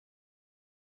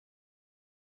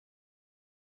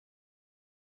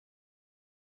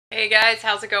Hey guys,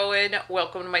 how's it going?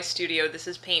 Welcome to my studio. This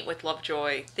is Paint with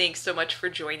Lovejoy. Thanks so much for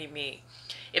joining me.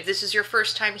 If this is your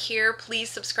first time here, please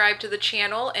subscribe to the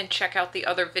channel and check out the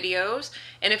other videos.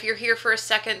 And if you're here for a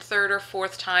second, third, or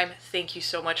fourth time, thank you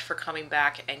so much for coming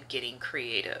back and getting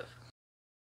creative.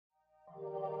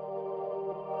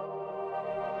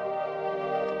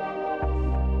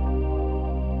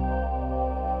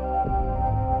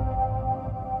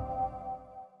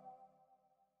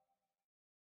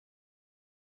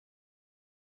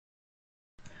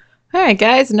 All right,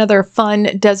 guys, another fun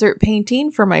desert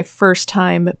painting for my first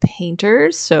time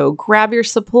painters. So grab your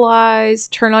supplies,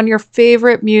 turn on your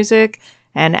favorite music,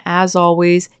 and as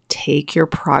always, take your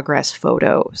progress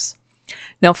photos.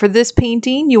 Now for this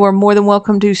painting, you are more than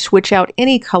welcome to switch out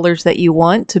any colors that you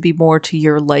want to be more to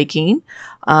your liking.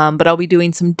 But I'll be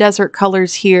doing some desert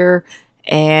colors here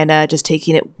and just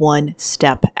taking it one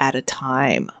step at a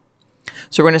time.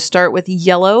 So we're going to start with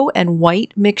yellow and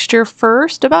white mixture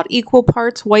first, about equal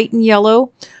parts white and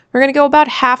yellow. We're going to go about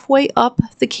halfway up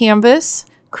the canvas,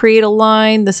 create a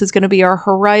line. This is going to be our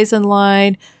horizon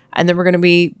line. And then we're going to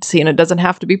be, seeing it doesn't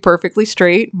have to be perfectly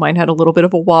straight. Mine had a little bit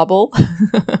of a wobble.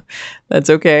 That's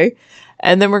okay.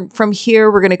 And then from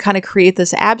here, we're going to kind of create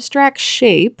this abstract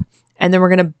shape. And then we're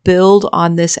going to build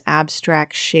on this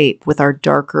abstract shape with our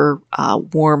darker,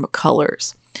 warm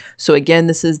colors. So again,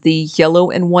 this is the yellow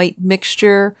and white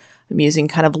mixture. I'm using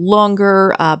kind of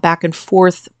longer back and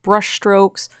forth brush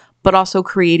strokes, but also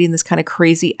creating this kind of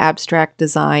crazy abstract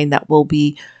design that will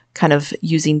be kind of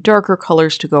using darker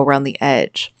colors to go around the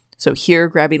edge. So here,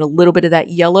 grabbing a little bit of that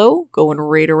yellow, going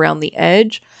right around the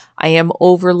edge. I am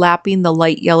overlapping the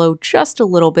light yellow just a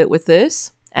little bit with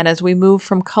this. And as we move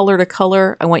from color to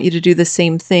color, I want you to do the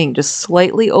same thing. Just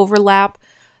slightly overlap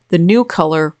the new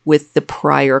color with the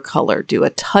prior color. Do a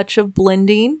touch of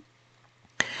blending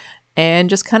and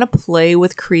just kind of play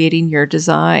with creating your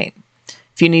design.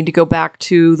 If you need to go back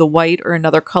to the white or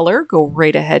another color, go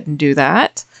right ahead and do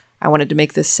that. I wanted to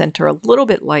make this center a little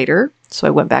bit lighter, so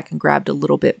I went back and grabbed a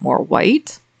little bit more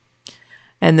white.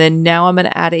 And then now I'm going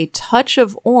to add a touch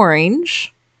of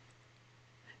orange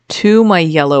to my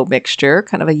yellow mixture,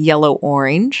 kind of a yellow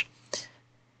orange.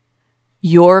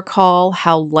 Your call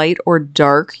how light or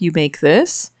dark you make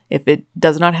this. If it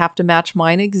does not have to match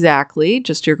mine exactly,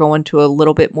 just you're going to a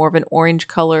little bit more of an orange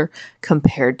color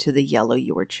compared to the yellow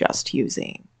you were just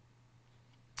using.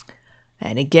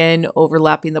 And again,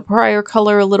 overlapping the prior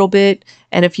color a little bit.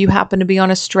 And if you happen to be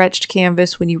on a stretched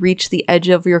canvas, when you reach the edge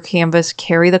of your canvas,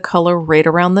 carry the color right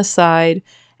around the side.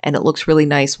 And it looks really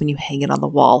nice when you hang it on the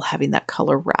wall, having that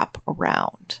color wrap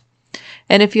around.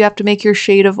 And if you have to make your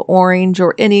shade of orange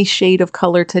or any shade of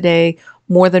color today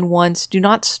more than once, do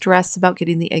not stress about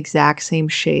getting the exact same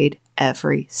shade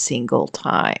every single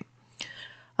time.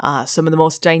 Some of the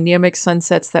most dynamic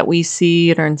sunsets that we see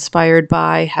and are inspired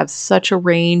by have such a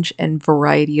range and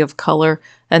variety of color,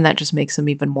 and that just makes them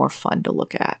even more fun to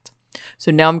look at.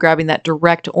 So now I'm grabbing that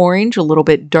direct orange, a little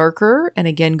bit darker, and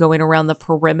again going around the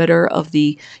perimeter of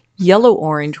the yellow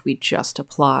orange we just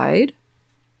applied.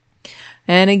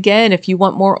 And again, if you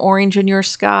want more orange in your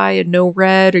sky and no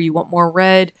red, or you want more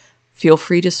red, feel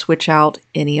free to switch out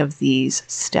any of these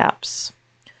steps.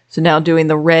 So now doing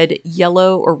the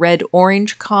red-yellow or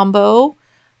red-orange combo,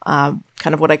 kind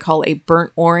of what I call a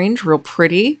burnt orange, real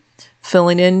pretty,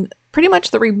 filling in pretty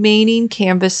much the remaining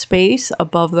canvas space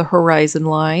above the horizon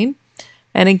line.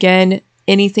 And again,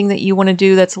 anything that you want to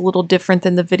do that's a little different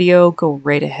than the video, go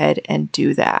right ahead and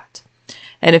do that.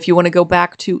 And if you want to go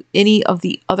back to any of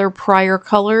the other prior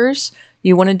colors,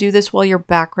 you want to do this while your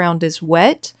background is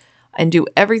wet and do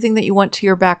everything that you want to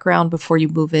your background before you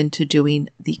move into doing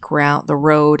the ground, the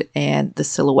road, and the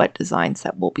silhouette designs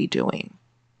that we'll be doing.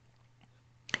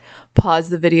 Pause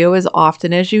the video as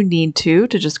often as you need to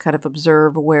just kind of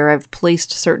observe where I've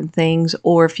placed certain things,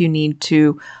 or if you need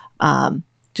to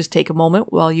just take a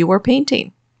moment while you are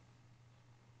painting.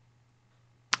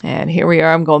 And here we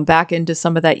are. I'm going back into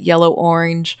some of that yellow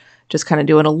orange, just kind of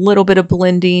doing a little bit of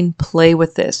blending. Play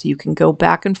with this. You can go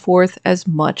back and forth as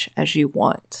much as you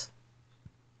want.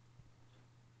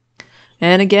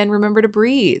 And again, remember to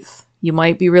breathe. You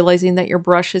might be realizing that your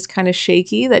brush is kind of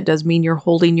shaky. That does mean you're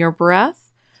holding your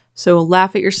breath. So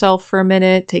laugh at yourself for a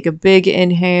minute, take a big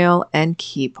inhale, and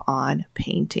keep on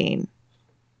painting.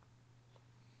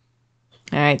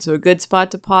 All right, so a good spot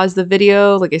to pause the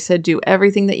video. Like I said, do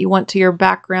everything that you want to your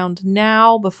background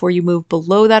now before you move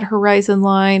below that horizon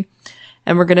line.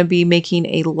 And we're going to be making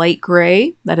a light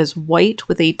gray that is white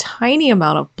with a tiny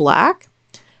amount of black.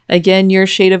 Again, your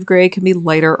shade of gray can be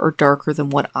lighter or darker than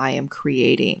what I am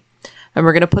creating. And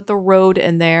we're going to put the road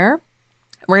in there.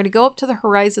 We're going to go up to the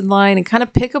horizon line and kind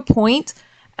of pick a point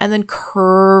and then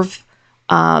curve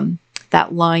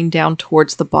that line down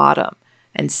towards the bottom.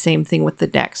 And same thing with the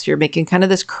next. You're making kind of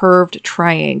this curved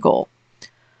triangle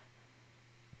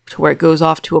to where it goes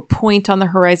off to a point on the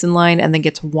horizon line and then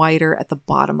gets wider at the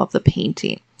bottom of the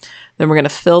painting. Then we're going to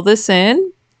fill this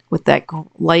in with that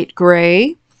light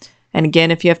gray. And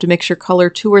again, if you have to mix your color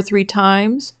 2 or 3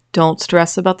 times, don't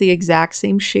stress about the exact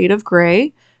same shade of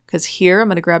gray, because here I'm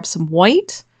going to grab some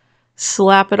white,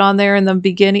 slap it on there in the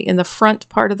beginning, in the front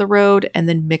part of the road, and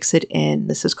then mix it in.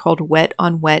 This is called wet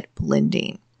on wet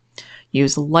blending.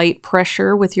 Use light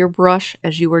pressure with your brush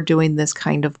as you are doing this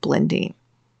kind of blending.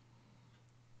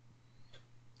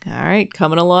 All right,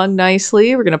 coming along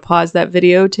nicely. We're going to pause that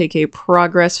video, take a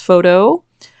progress photo,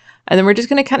 and then we're just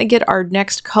going to kind of get our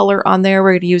next color on there.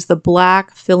 We're going to use the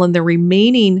black, fill in the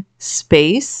remaining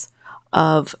space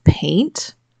of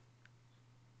paint.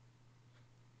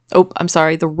 Oh, I'm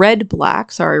sorry, the red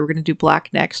black. Sorry, we're going to do black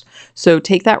next. So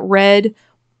take that red,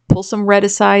 pull some red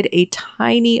aside. A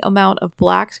tiny amount of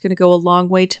black is going to go a long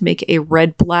way to make a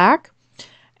red black.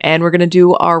 And we're going to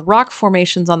do our rock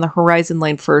formations on the horizon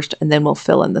line first, and then we'll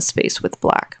fill in the space with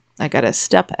black. I got a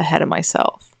step ahead of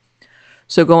myself.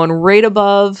 So going right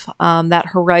above that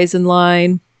horizon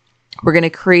line, we're going to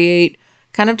create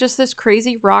kind of just this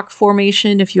crazy rock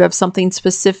formation. If you have something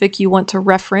specific you want to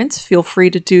reference, feel free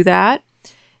to do that.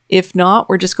 If not,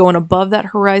 we're just going above that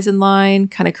horizon line,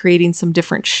 kind of creating some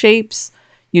different shapes,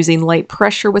 using light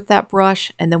pressure with that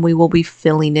brush, and then we will be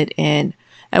filling it in.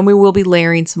 And we will be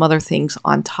layering some other things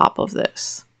on top of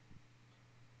this.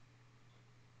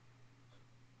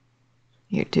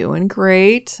 You're doing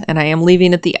great. And I am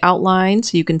leaving it the outline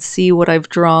so you can see what I've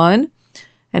drawn.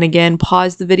 And again,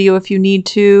 pause the video if you need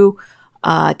to.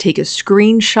 Take a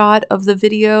screenshot of the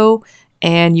video,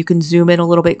 and you can zoom in a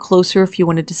little bit closer if you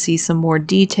wanted to see some more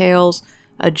details.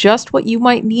 Adjust what you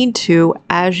might need to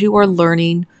as you are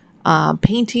learning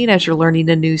painting, as you're learning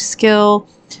a new skill.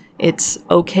 It's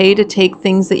okay to take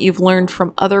things that you've learned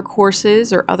from other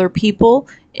courses or other people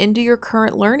into your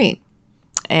current learning.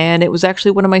 And it was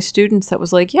actually one of my students that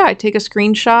was like, yeah, I take a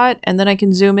screenshot and then I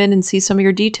can zoom in and see some of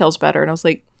your details better. And I was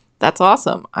like, that's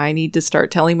awesome. I need to start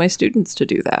telling my students to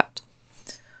do that.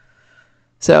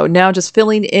 So now just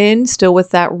filling in still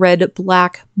with that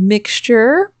red-black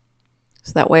mixture.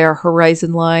 So that way our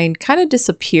horizon line kind of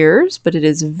disappears, but it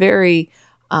is very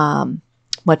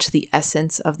much the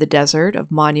essence of the desert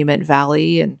of Monument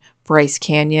Valley and Bryce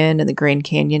Canyon and the Grand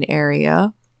Canyon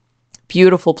area.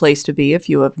 Beautiful place to be if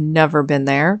you have never been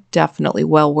there. Definitely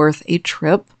well worth a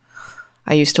trip.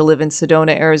 I used to live in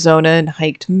Sedona, Arizona, and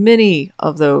hiked many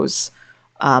of those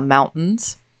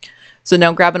mountains. So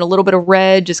now grabbing a little bit of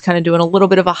red, just kind of doing a little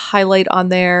bit of a highlight on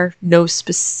there. No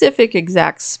specific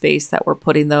exact space that we're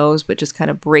putting those, but just kind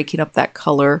of breaking up that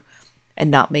color and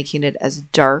not making it as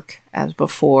dark as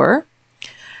before.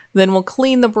 Then we'll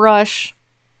clean the brush,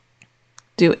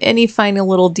 do any final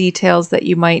little details that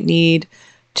you might need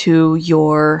to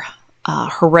your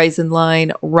horizon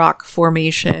line rock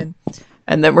formation.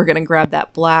 And then we're going to grab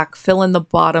that black, fill in the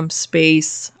bottom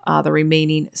space, the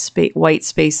remaining white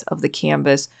space of the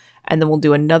canvas. And then we'll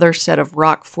do another set of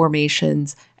rock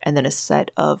formations and then a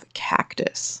set of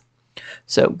cactus.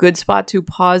 So good spot to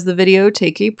pause the video,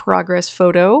 take a progress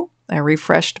photo. I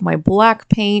refreshed my black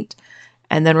paint.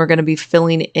 And then we're going to be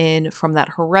filling in from that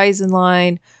horizon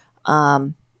line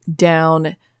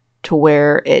down to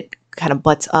where it kind of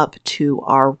butts up to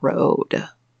our road.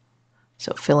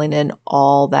 So filling in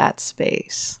all that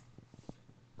space.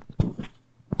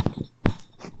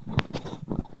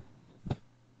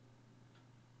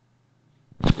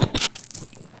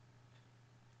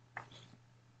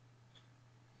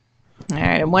 All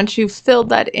right, and once you've filled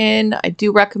that in, I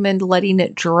do recommend letting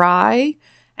it dry.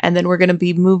 And then we're going to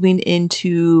be moving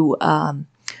into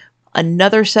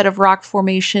another set of rock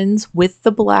formations with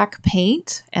the black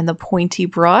paint and the pointy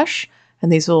brush.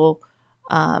 And these will,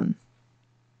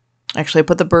 actually I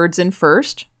put the birds in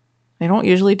first. I don't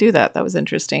usually do that. That was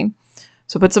interesting.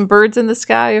 So put some birds in the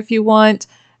sky if you want.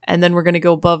 And then we're going to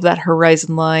go above that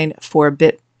horizon line for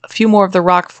a few more of the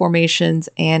rock formations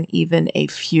and even a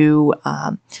few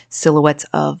silhouettes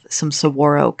of some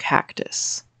saguaro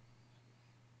cactus.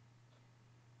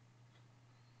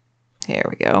 Here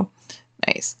we go.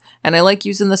 Nice. And I like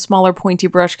using the smaller pointy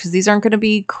brush because these aren't going to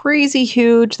be crazy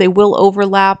huge. They will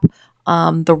overlap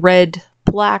the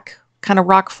red-black kind of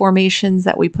rock formations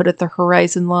that we put at the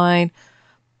horizon line,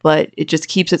 but it just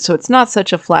keeps it so it's not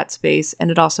such a flat space, and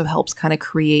it also helps kind of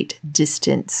create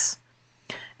distance.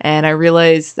 And I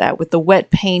realized that with the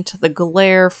wet paint, the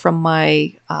glare from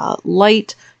my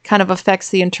light kind of affects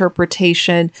the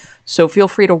interpretation. So feel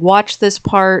free to watch this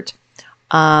part.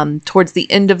 Towards the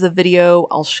end of the video,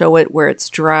 I'll show it where it's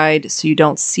dried so you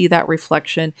don't see that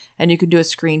reflection, and you can do a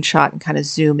screenshot and kind of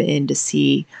zoom in to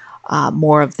see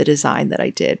more of the design that I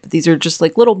did. But these are just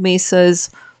like little mesas,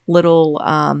 little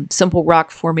simple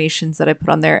rock formations that I put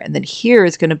on there, and then here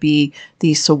is going to be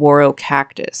the saguaro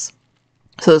cactus.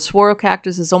 So the saguaro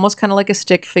cactus is almost kind of like a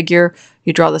stick figure.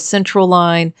 You draw the central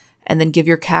line and then give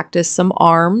your cactus some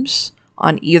arms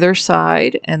on either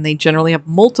side, and they generally have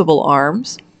multiple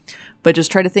arms. But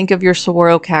just try to think of your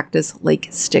saguaro cactus like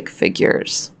stick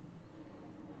figures.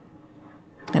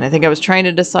 And I think I was trying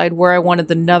to decide where I wanted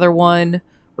another one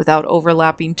without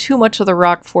overlapping too much of the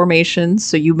rock formations,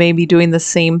 so you may be doing the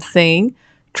same thing.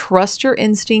 Trust your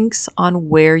instincts on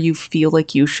where you feel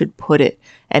like you should put it,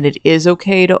 and it is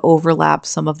okay to overlap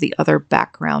some of the other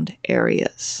background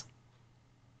areas.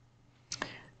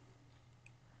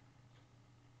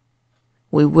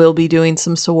 We will be doing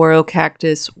some saguaro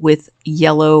cactus with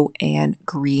yellow and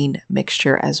green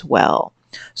mixture as well.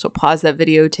 So pause that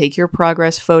video, take your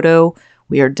progress photo.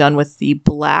 We are done with the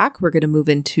black. We're going to move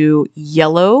into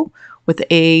yellow with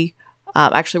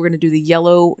actually we're going to do the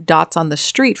yellow dots on the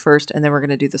street first, and then we're going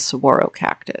to do the saguaro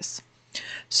cactus.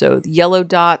 So the yellow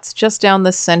dots just down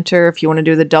the center, if you want to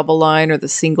do the double line or the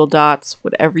single dots,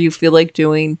 whatever you feel like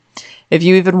doing. If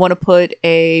you even want to put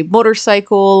a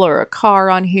motorcycle or a car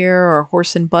on here or a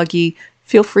horse and buggy,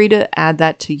 feel free to add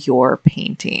that to your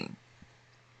painting.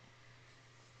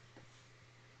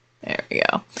 There we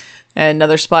go. And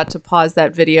another spot to pause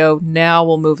that video. Now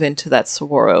we'll move into that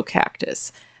saguaro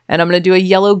cactus. And I'm going to do a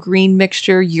yellow-green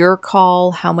mixture. Your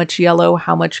call, how much yellow,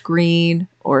 how much green,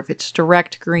 or if it's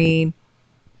direct green.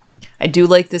 I do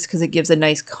like this because it gives a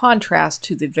nice contrast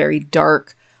to the very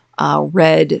dark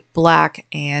red, black,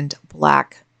 and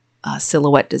black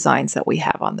silhouette designs that we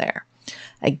have on there.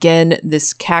 Again,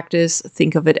 this cactus,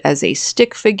 think of it as a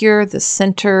stick figure, the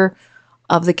center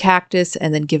of the cactus,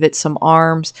 and then give it some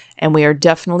arms. And we are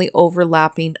definitely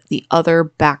overlapping the other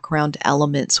background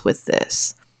elements with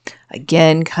this.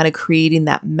 Again, kind of creating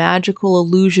that magical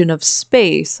illusion of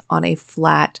space on a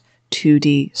flat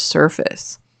 2D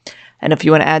surface. And if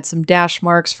you want to add some dash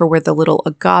marks for where the little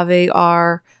agave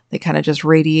are, they kind of just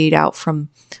radiate out from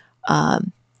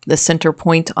the center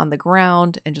point on the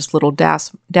ground, and just little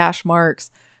dash marks.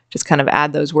 Just kind of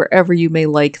add those wherever you may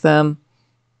like them.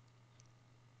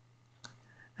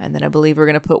 And then I believe we're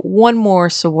going to put one more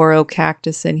saguaro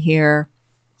cactus in here,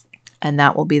 and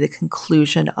that will be the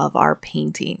conclusion of our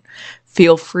painting.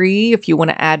 Feel free, if you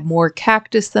want to add more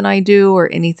cactus than I do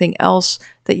or anything else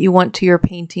that you want to your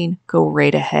painting, go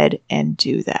right ahead and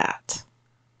do that.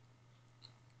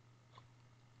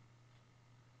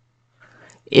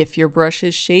 If your brush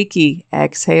is shaky,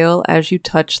 exhale as you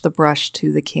touch the brush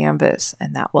to the canvas,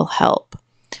 and that will help.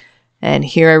 And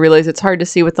here I realize it's hard to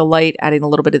see with the light, adding a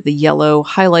little bit of the yellow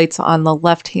highlights on the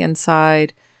left-hand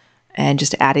side, and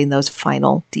just adding those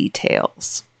final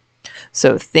details.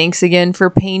 So thanks again for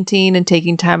painting and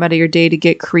taking time out of your day to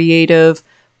get creative.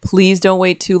 Please don't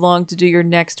wait too long to do your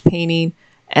next painting.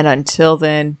 And until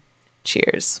then,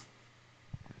 cheers.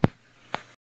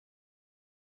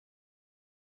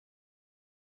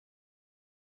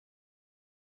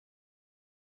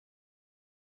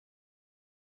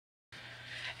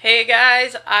 Hey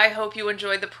guys, I hope you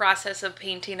enjoyed the process of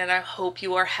painting, and I hope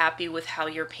you are happy with how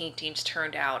your paintings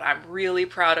turned out. I'm really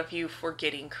proud of you for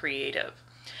getting creative.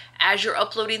 As you're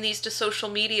uploading these to social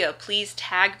media, please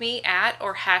tag me at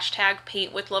or hashtag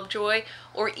paintwithlovejoy,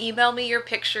 or email me your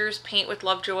pictures,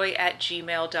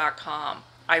 paintwithlovejoy@gmail.com.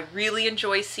 I really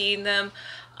enjoy seeing them.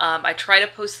 I try to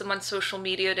post them on social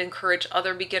media to encourage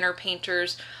other beginner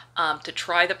painters to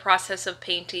try the process of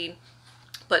painting.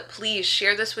 But please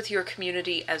share this with your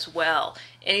community as well.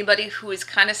 Anybody who is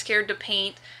kind of scared to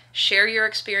paint, share your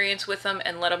experience with them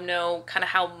and let them know kind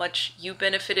of how much you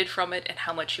benefited from it and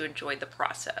how much you enjoyed the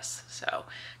process. So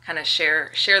kind of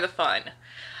share the fun.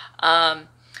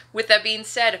 With that being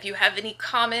said, if you have any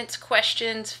comments,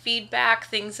 questions, feedback,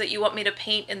 things that you want me to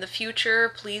paint in the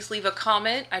future, please leave a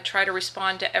comment. I try to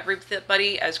respond to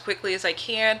everybody as quickly as I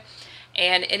can.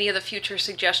 And any of the future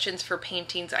suggestions for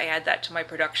paintings, I add that to my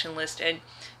production list and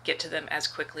get to them as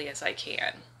quickly as I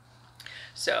can.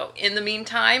 So in the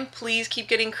meantime, please keep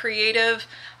getting creative.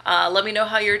 Let me know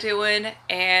how you're doing.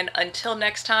 And until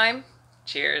next time,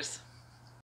 cheers.